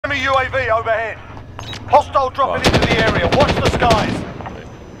Enemy UAV overhead. Hostile dropping into the area. Watch the skies.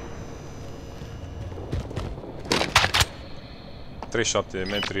 37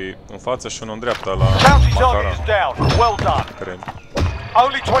 metri în față și unul în dreapta la Bounty Macara. target is down. Well done. Cred.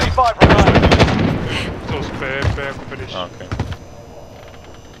 Only 25 remain. Sus, pe acoperiș. Ok.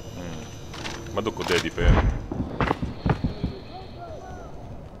 Mă duc cu Daddy pe el.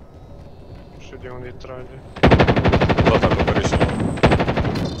 Nu știu de unde-i trage. Tot acoperișul.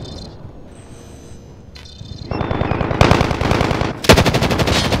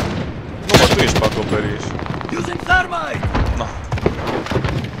 Nu mă, tu ești pe acoperiș. No.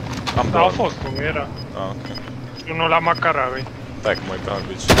 Am Da, doar. a fost, cum era. Ah, ok. Și unul la Macara, ui. Stai că mă uit pe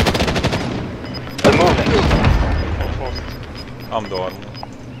arbici. A fost. Am două armă.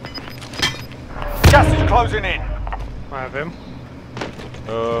 Gas is closing in. Mai avem?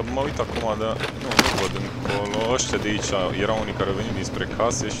 Mă uit acum, dar nu văd încolo. Ăștia de aici, erau unii care au venit dinspre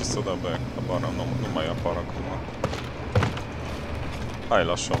case și s-au dat back. Habar n-am, nu mai apar acum. Hai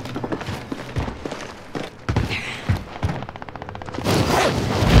la shop.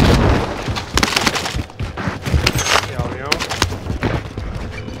 Iau eu.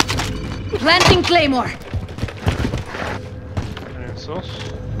 Planting Claymore. În sus.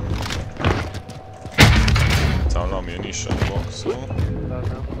 Ți-am luat munition box-ul. Da,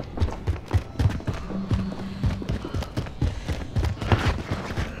 da.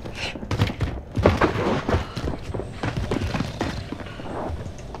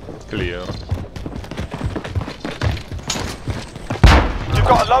 Clear. You've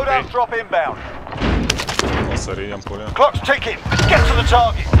got a loadout drop inbound. O să reiam pulea. Clock's ticking. Get to the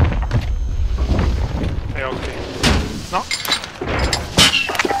target. E ok. No?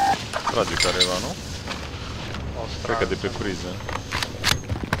 Trage careva, nu? Cred că de pe priză.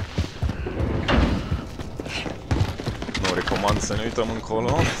 Nu recomand să ne uităm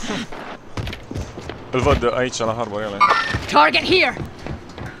încolo. Îl văd aici la harbor, ele. Target here.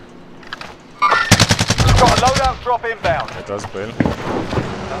 You've got a loadout drop inbound. Uitați pe el.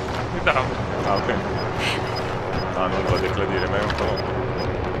 Da. Ah, ok. Da, nu-l văd de clădire, mai încolo.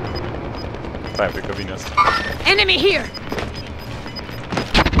 Stai, cred că vine asta. Enemy here.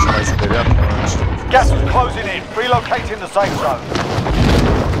 Mai speriat, nu știu. Gas is closing in. Relocating the safe zone.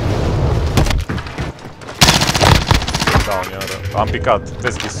 Down, iară. Am picat.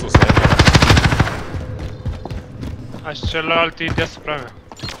 Deschis sus. Așa celălalt e deasupra mea.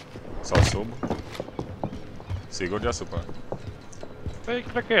 Sau sub. Sigur deasupra. Păi,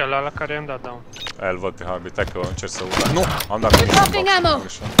 cred că e ăla la care i-am dat down. Aia îl văd pe Harbi, stai că încerc să urc. Nu! Am dat cu Dropping ammo.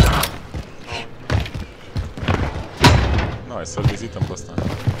 Nu, hai să-l vizităm pe ăsta.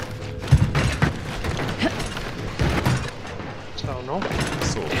 Sau nu?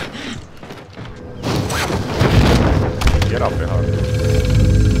 Sub. Era pe Harbi.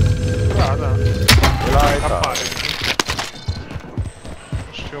 Da, da. Ăla e tare. Apare.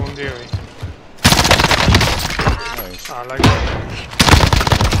 Nu știu unde e. Aici. A, la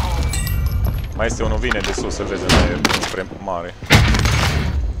Mai este unul, vine de sus, să vezi în aer, spre mare.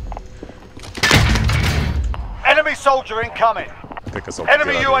 Enemy soldier incoming. Cred că s-au Enemy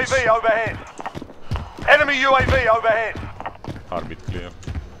pirat de UAV aici. overhead. Enemy UAV overhead. Arbit clear.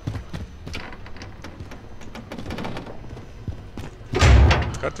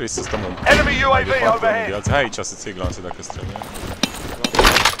 Că ar trebui să stăm un pic Enemy mai UAV departe overhead. unde alții. Hai aici să-ți iei glanțe dacă îți trebuie.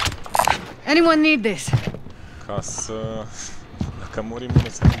 Anyone need this? Ca să... Dacă murim, nu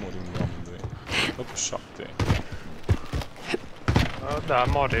să nu murim amândoi. Locul 7. Da,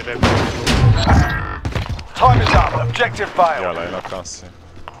 mori repede. Time is up. Objective Ia failed. la e la case.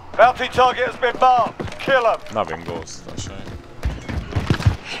 Bounty target has been marked. Kill him. N-avem ghost, așa e.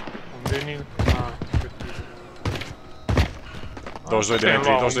 Unde e Nil? 22 de metri,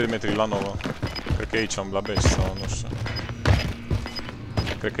 22 de metri la nouă. Cred că e aici, la beci sau nu știu.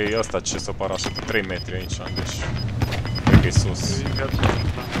 Cred că e ăsta ce s-o parașută, 3 metri aici, deci... Cred că e sus.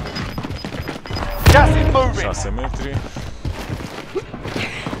 Gas is moving. 6 metri.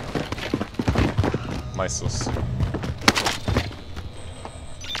 Mai sus.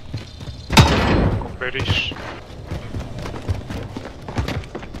 Acoperiș.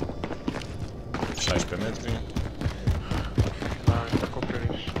 16 metri. Da,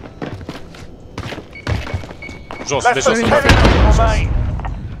 acoperiș. Jos, Less de than jos, 10 minutes remain.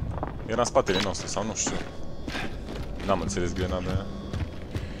 era în spatele nostru, sau nu știu. N-am înțeles grenada aia.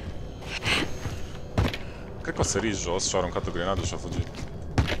 Cred că o sărit jos și-a aruncat o grenadă și a fugit.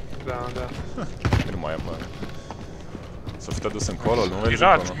 Da, da. Nu mai apare. S-a fi dus încolo, nu merge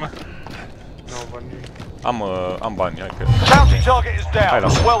Pirat, încolo. mă. Nu văd nimic. Am bani, hai că... Bounty target is Hai, down.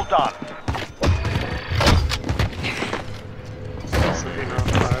 lasă. Well done. Să vină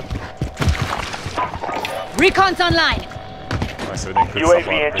afară. Recon's online. Hai să vedem cât UAV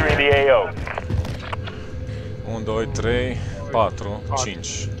s-apar. entering the AO. 1, 2, 3, 4, 5.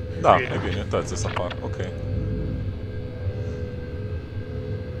 Da, e bine, toate să apar, ok.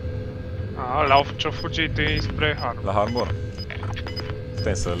 Ăla ce-a fugit spre Harbor. La Harbor?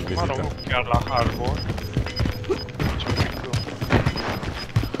 Putem să-l Mă vizităm. rog, chiar la Harbor.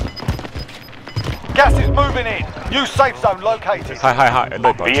 Gas is moving in. New safe zone located. Hai,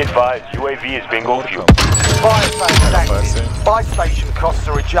 dai pe Be aceea. advised, UAV is bingo fuel. Fire station active. Perfect. Buy station costs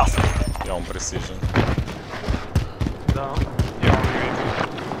are adjusted. Ia un precision. Da. Ia un UAV.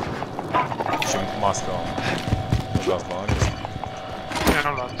 Și masca. Nu dați bani.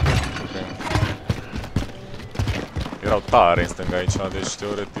 I-am luat. Ok. Erau tare în stânga aici, deci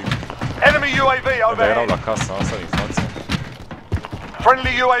teoretic. Enemy UAV Dar erau overhead. la casa asta din față.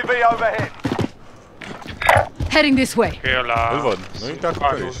 Friendly UAV overhead. Heading this way. Că e la... Îl văd, nu uite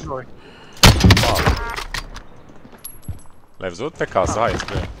acoperiș. L-ai văzut? Pe casă, hai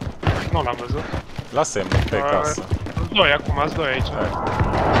spre. Nu l-am văzut. La semn, pe casă. Doi acum, ați doi aici. Hai.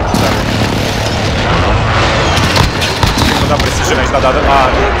 Nu da precision aici, da.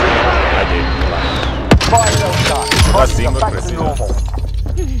 Hai de Fire zone done. Da Prices are singur back to precision. normal.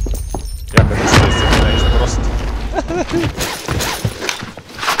 Ia că nu știu ce se vine aici, prost.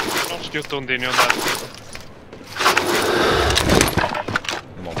 Nu știu tu unde ne-o dat.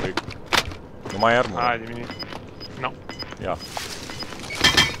 Nu mă fric. Nu mai ai armură. Hai, dimini. Nu. Ia.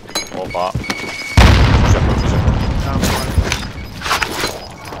 Opa. Fugi acolo. Da, mă.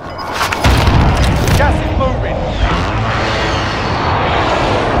 Gas is moving.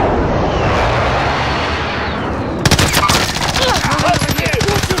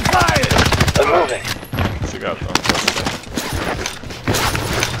 Și gata.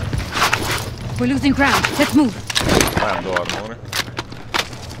 We're losing ground. Let's move. Mai am două armuri.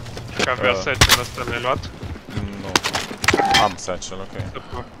 Că avea satchel ăsta, l-ai luat? Nu. Am satchel, ok.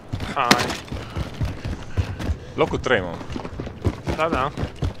 Hai. Locul 3, mă. Da.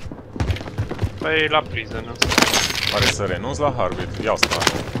 Păi la prison ăsta. Pare să renunț la Harbit. Iau stan.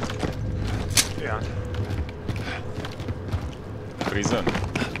 Ia. Prison.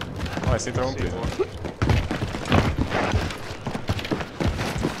 Hai să intrăm în prison.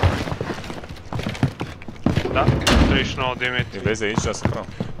 Da? 39 de Îi metri. vezi aici deasupra?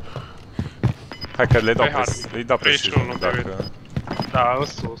 Hai că le dau Pe Harbit. îi dau precision 31 de dacă... Da, în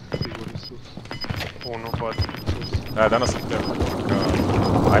sus, sigur, în sus. 1, poate, în sus. Da, dar nu o să putem. Că...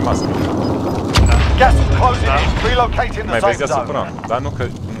 Ai mască. Gas is closing in. Relocating the Mai safe vezi deasupra? zone. Dar nu că...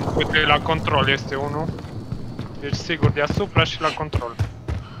 Uite, la control este unul. Deci sigur deasupra și la control.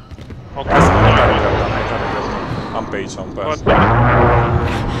 Ok, Hai să vedem care dreapta, hai care dreapta. Am pe aici, am pe asta.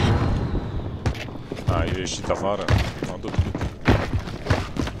 A, e ieșit afară. No, du-te.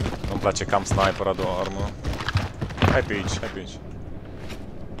 Nu-mi place că am sniper a doua armă. Hai pe aici, hai pe aici.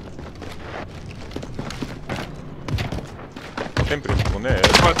 Putem pune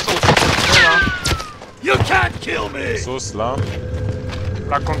Bă, sus, ăla, You can't kill me. sus la...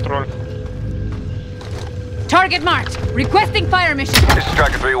 la control. Target marked. Requesting fire mission. This is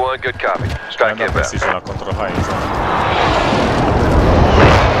Striker 3-1, good copy. Am Strike dat inbound. precision la control, hai, exact.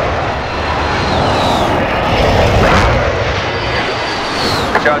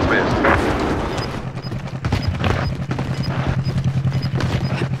 Shots missed.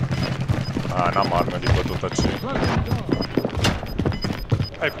 A, n-am arme din bătut aici.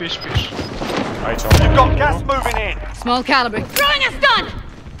 Hai, piș. Aici You've am... got gas moving in. Small caliber. Throwing a stun.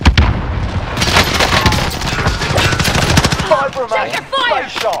 Five remain. your fire.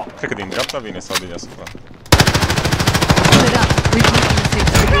 Stay sharp. Cred că din dreapta vine sau din deasupra. Pull it up. Recon's in the safe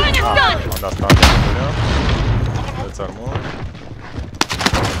zone. Throwing a stun. Am dat stun de asemenea. Dă-ți armă.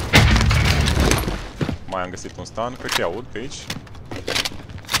 Mai am găsit un stun, cred că-i aud pe aici.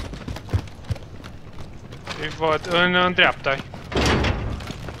 Îi văd în dreapta.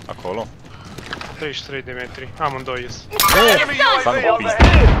 Acolo. 33 de metri. Amândoi ies. Enemy Son UAV of a beast.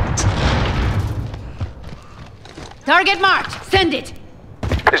 overhead. Target marked. Send it.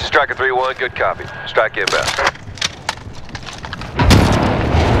 This is Striker 3-1, good copy. Strike inbound.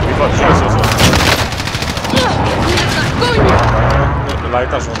 Îi văd jos. Going here. La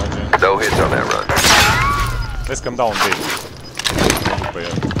etajul 1, gen. No hits on that run. Vezi că-mi dau un daily. Mă duc pe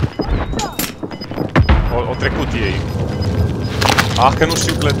el. O trecut ei. Ah, că nu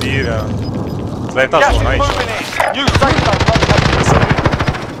știu clădirea. La Gas etajul is 1, aici. moving in. New safe zone located. Trebuie să vin.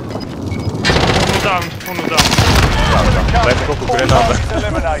 Unul down. L-ai făcut cu grenadă. Targets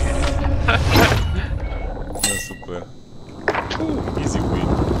eliminated.